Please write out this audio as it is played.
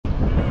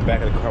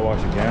Back at the car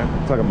wash again.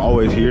 It's like I'm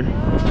always here.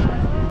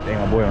 Dang,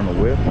 my boy on the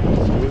whip.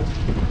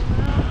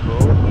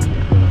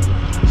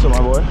 What's up, my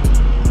boy?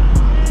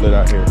 Lit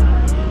out here.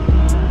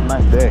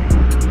 Nice day.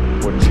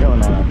 We're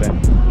chilling on, I think.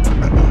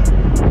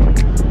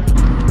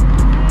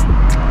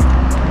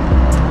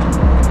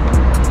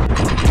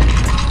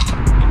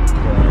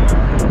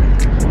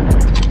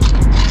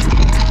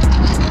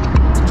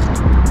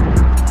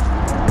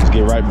 Let's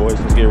get right, boys.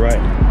 Let's get right.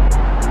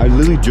 I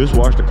literally just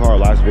watched the car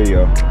last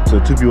video. So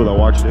 2 people that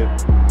watched it,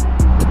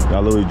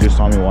 y'all literally just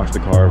saw me watch the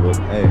car, but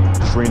hey,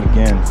 it's rained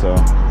again, so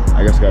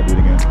I guess I gotta do it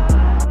again.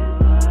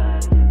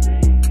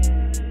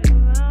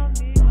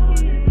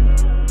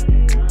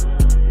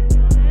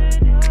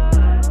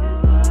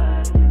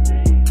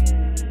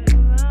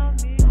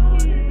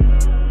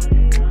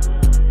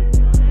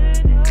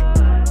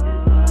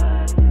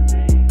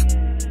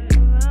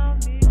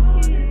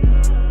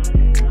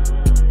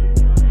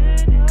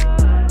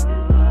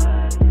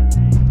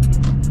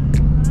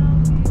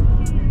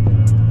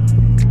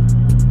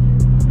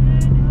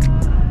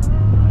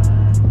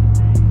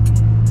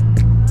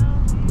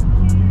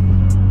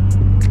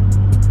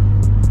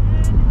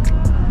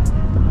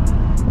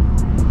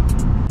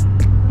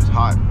 It's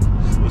hot.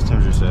 What's the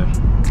temperature say?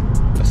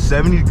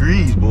 70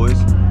 degrees, boys.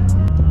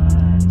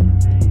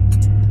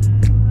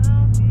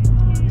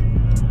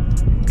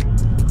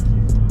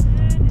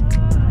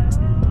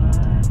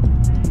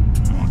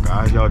 Come on,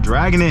 guys, y'all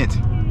dragging it.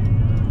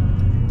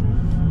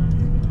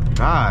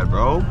 God,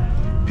 bro.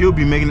 People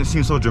be making it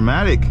seem so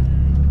dramatic.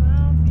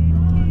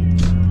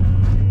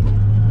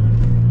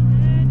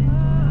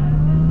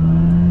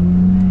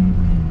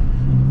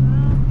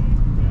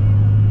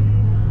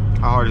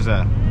 How hard is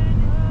that?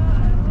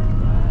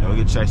 Yeah, we'll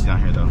get chasey down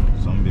here though,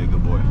 so I'm gonna be a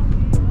good boy.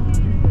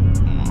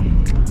 Come on.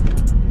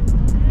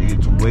 You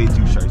get way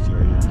too chasey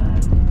right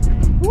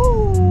here.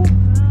 Woo!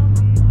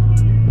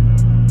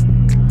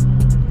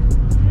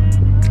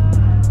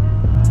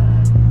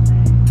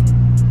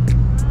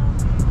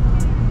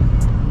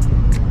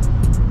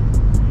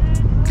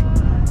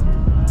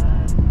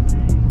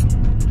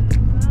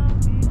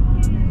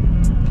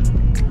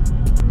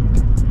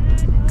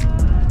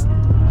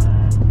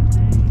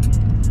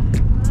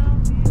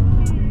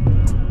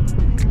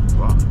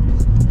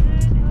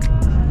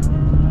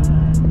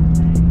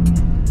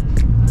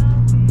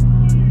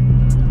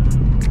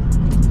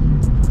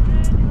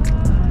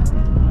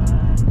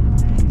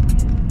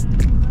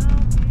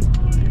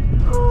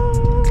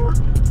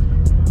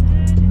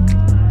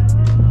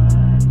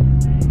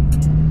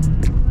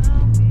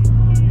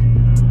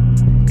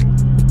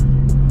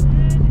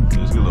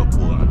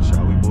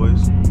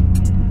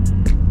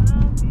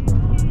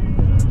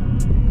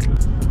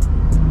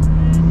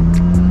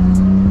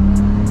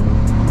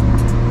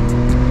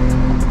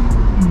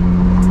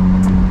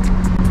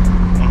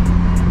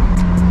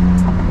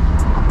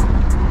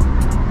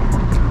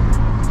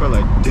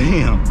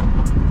 Damn.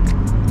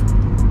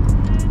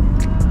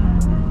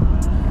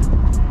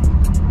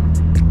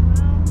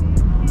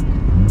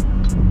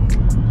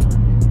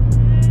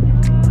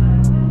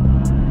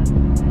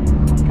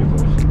 Get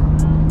those.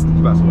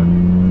 Let's pass away.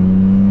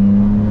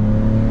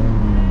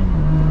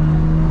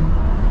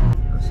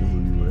 Let's see who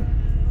you with.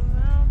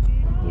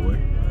 Boy.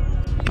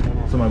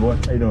 What's up, my boy?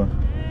 How you doing?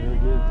 Very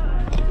good.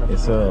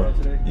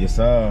 Yes,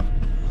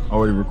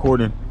 already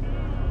recording.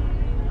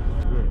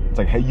 It's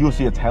like, hey, you'll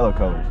see it's hella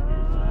colors.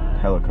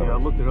 Hella colors. Yeah, I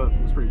looked it up.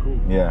 It's pretty cool.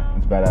 Yeah,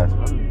 it's badass.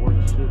 I've been bored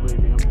as shit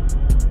lately.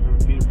 I'm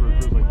feeding for a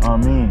cruise like that.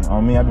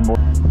 On me, I've been bored.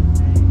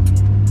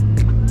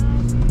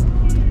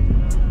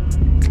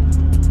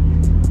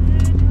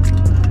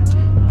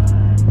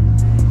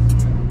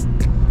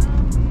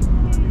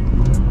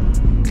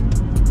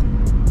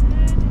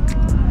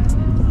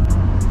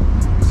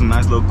 Some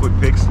nice little quick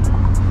pics.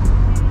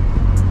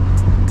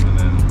 And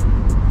then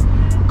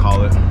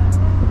call it.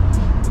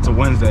 It's a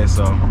Wednesday,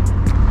 so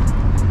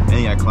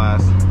ain't got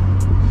class.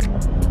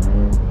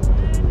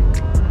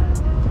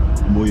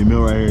 Boy, your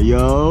meal right here,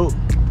 yo.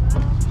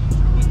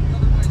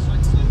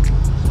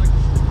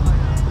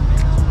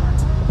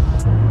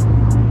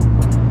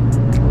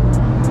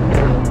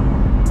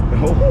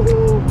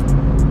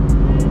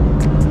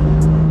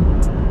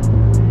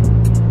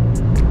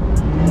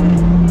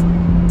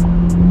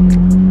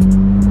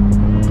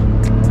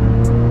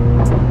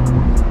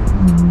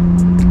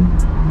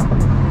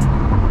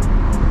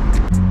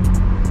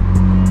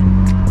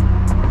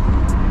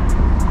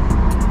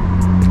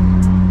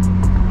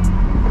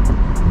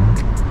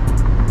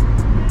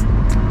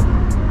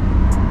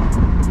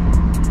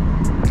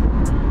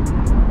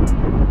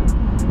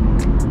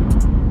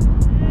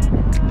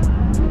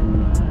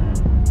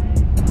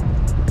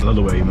 I love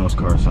the way Emil's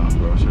car sounds,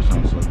 bro. It sure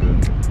sounds so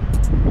good.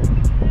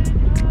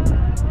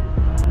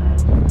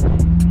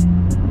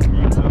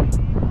 We're going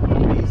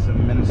to meet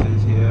some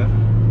menaces here.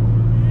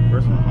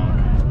 Where's my honk?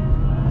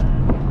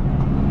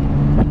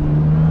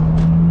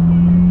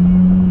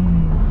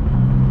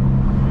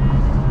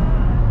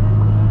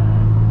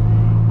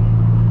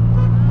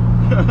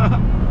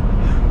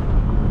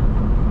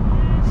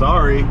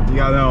 Sorry, you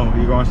gotta know,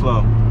 you're going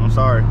slow. I'm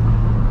sorry.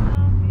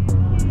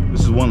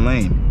 This is one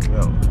lane.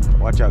 Yo,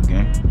 watch out,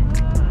 gang.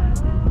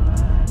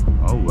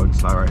 Oh, I can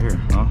slide right here,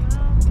 huh?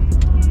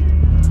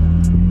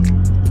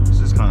 This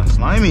is kind of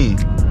slimy. I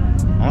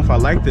don't know if I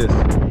like this.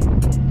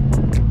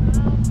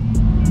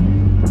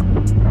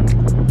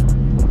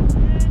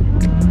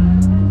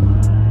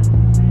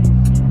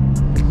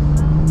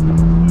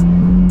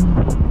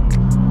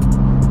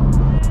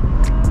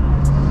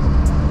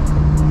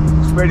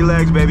 Spready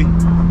legs, baby.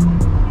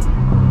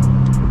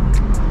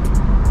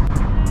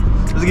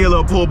 Let's get a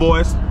little pull,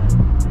 boys.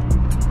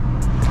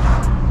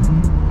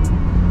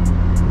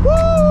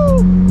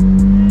 Woo!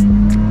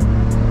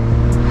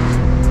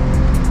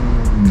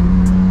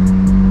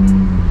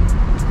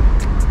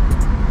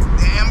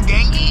 Damn,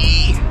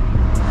 gangy.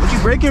 What you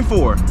braking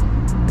for?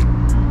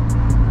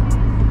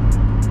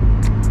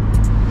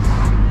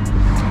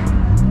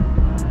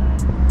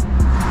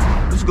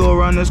 Let's go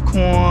around this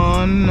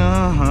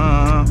corner.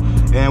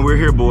 And we're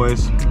here,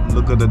 boys.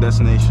 Look at the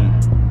destination.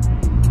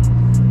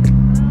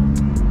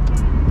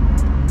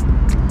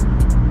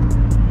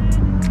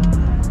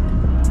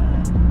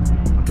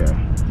 Okay.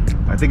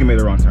 I think I made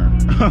the wrong turn.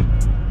 I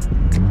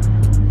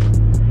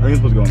think I'm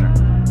supposed to go in there.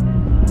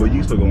 But you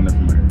can still go in there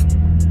from here.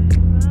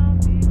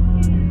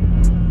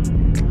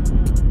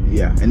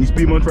 Yeah, and these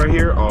speed bumps right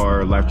here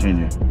are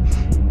life-changing.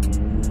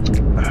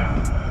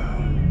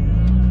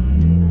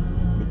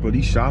 Bro,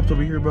 these shops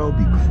over here, bro,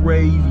 be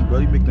crazy, bro.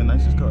 They make the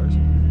nicest cars.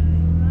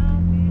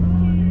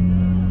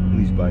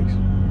 These bikes.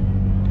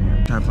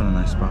 Damn, trying to find a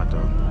nice spot though.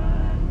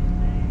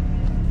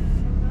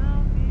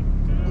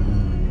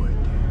 Ooh, right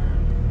there.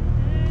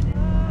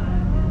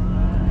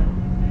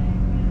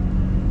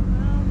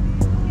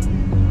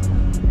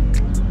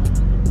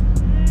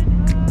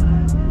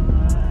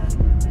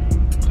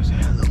 There's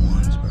hella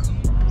ones, bro.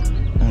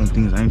 Only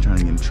thing is I ain't trying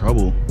to get in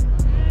trouble.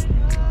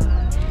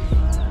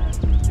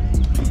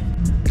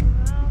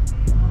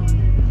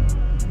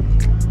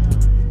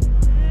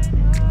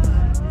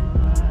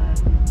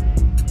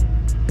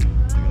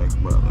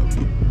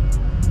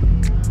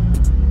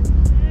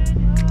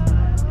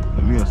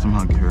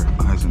 Somehow get her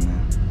eyes in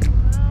there.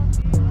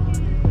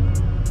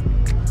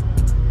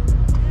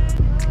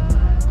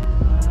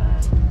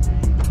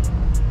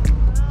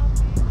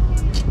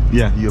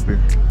 Yeah, he up here.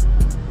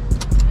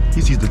 He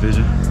sees the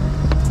vision.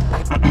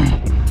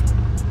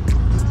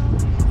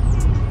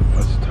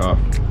 That's tough.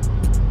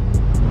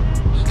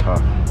 It's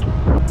tough.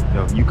 Yo,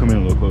 you come in a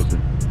little closer.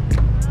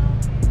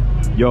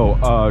 Yo,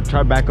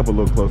 try back up a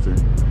little closer.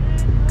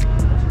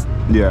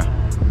 Yeah.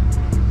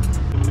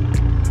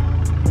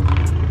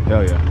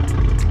 Hell yeah.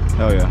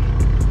 Hell yeah,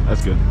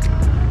 that's good.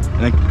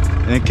 And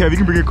then Kev, you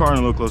can bring your car in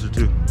a little closer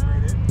too.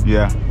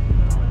 Yeah.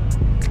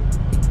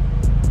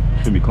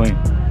 Should be clean.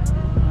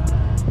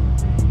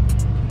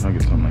 I'll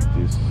get something like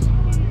this.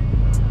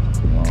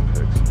 Some long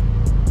pics.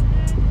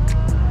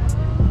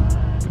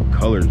 The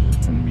colors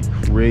is gonna be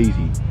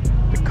crazy.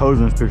 The colors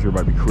in this picture are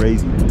about to be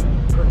crazy.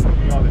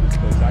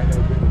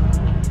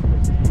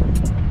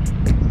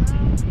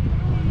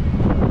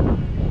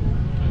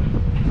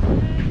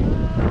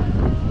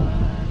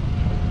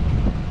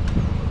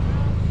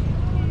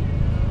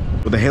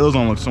 But the halos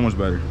on look so much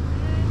better.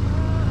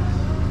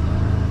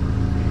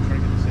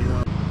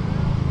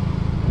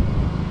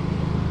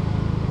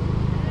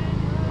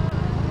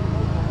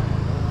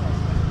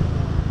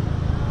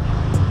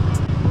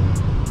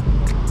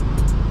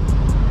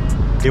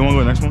 You wanna go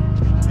to the next one?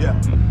 Yeah.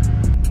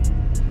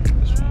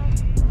 This one.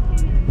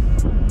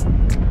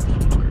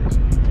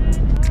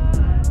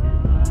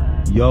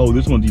 Yo,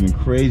 this one's even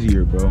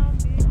crazier, bro.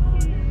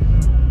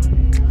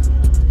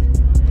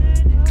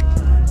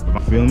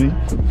 Feel me?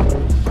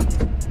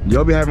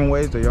 Y'all be having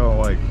ways that y'all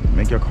like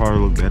make your car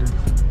look better.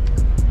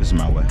 This is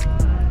my way.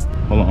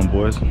 Hold on,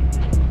 boys.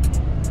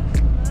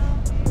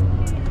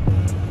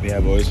 Yeah,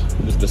 boys.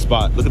 This is the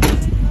spot. Look at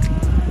this.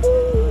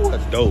 Ooh,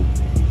 that's dope.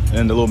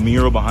 And the little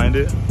mural behind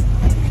it.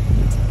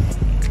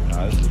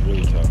 Nah, this is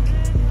really tough.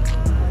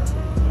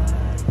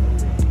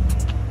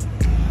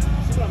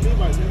 See what I mean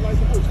by it? Like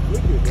the voice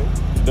liquid, bro.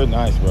 They're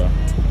nice, bro.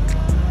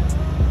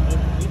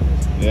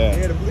 Yeah.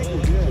 Yeah, the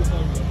liquid, yeah.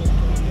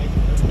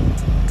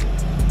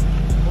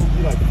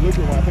 Like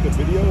flicker when I take a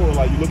video, or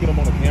like you look at them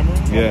on the camera,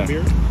 on the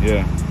mirror.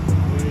 Yeah.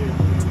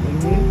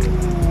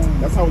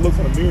 That's how it looks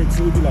on the mirror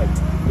too. It'd be like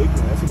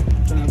flickering. That's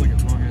trying to have like a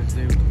long ass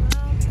day with you.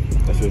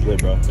 That shit was lit,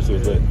 bro. That shit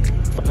was lit.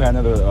 I'll plan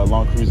another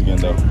long cruise again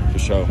though, for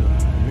sure.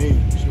 Me,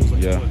 she was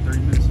like, what, 30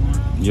 minutes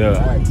long? Yeah.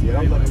 Nice. Yeah,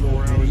 I'm like a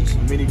little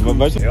mini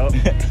cruise. Yep.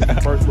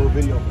 First little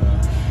video, man.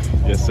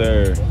 Yes,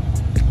 sir.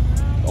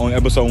 On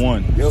episode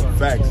 1. Yep.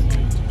 Facts.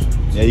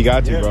 Yeah, you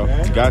got to, bro.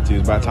 Man. You got to.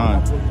 It's about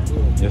time.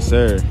 Yes,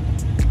 sir.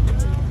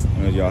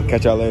 Y'all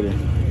catch y'all later.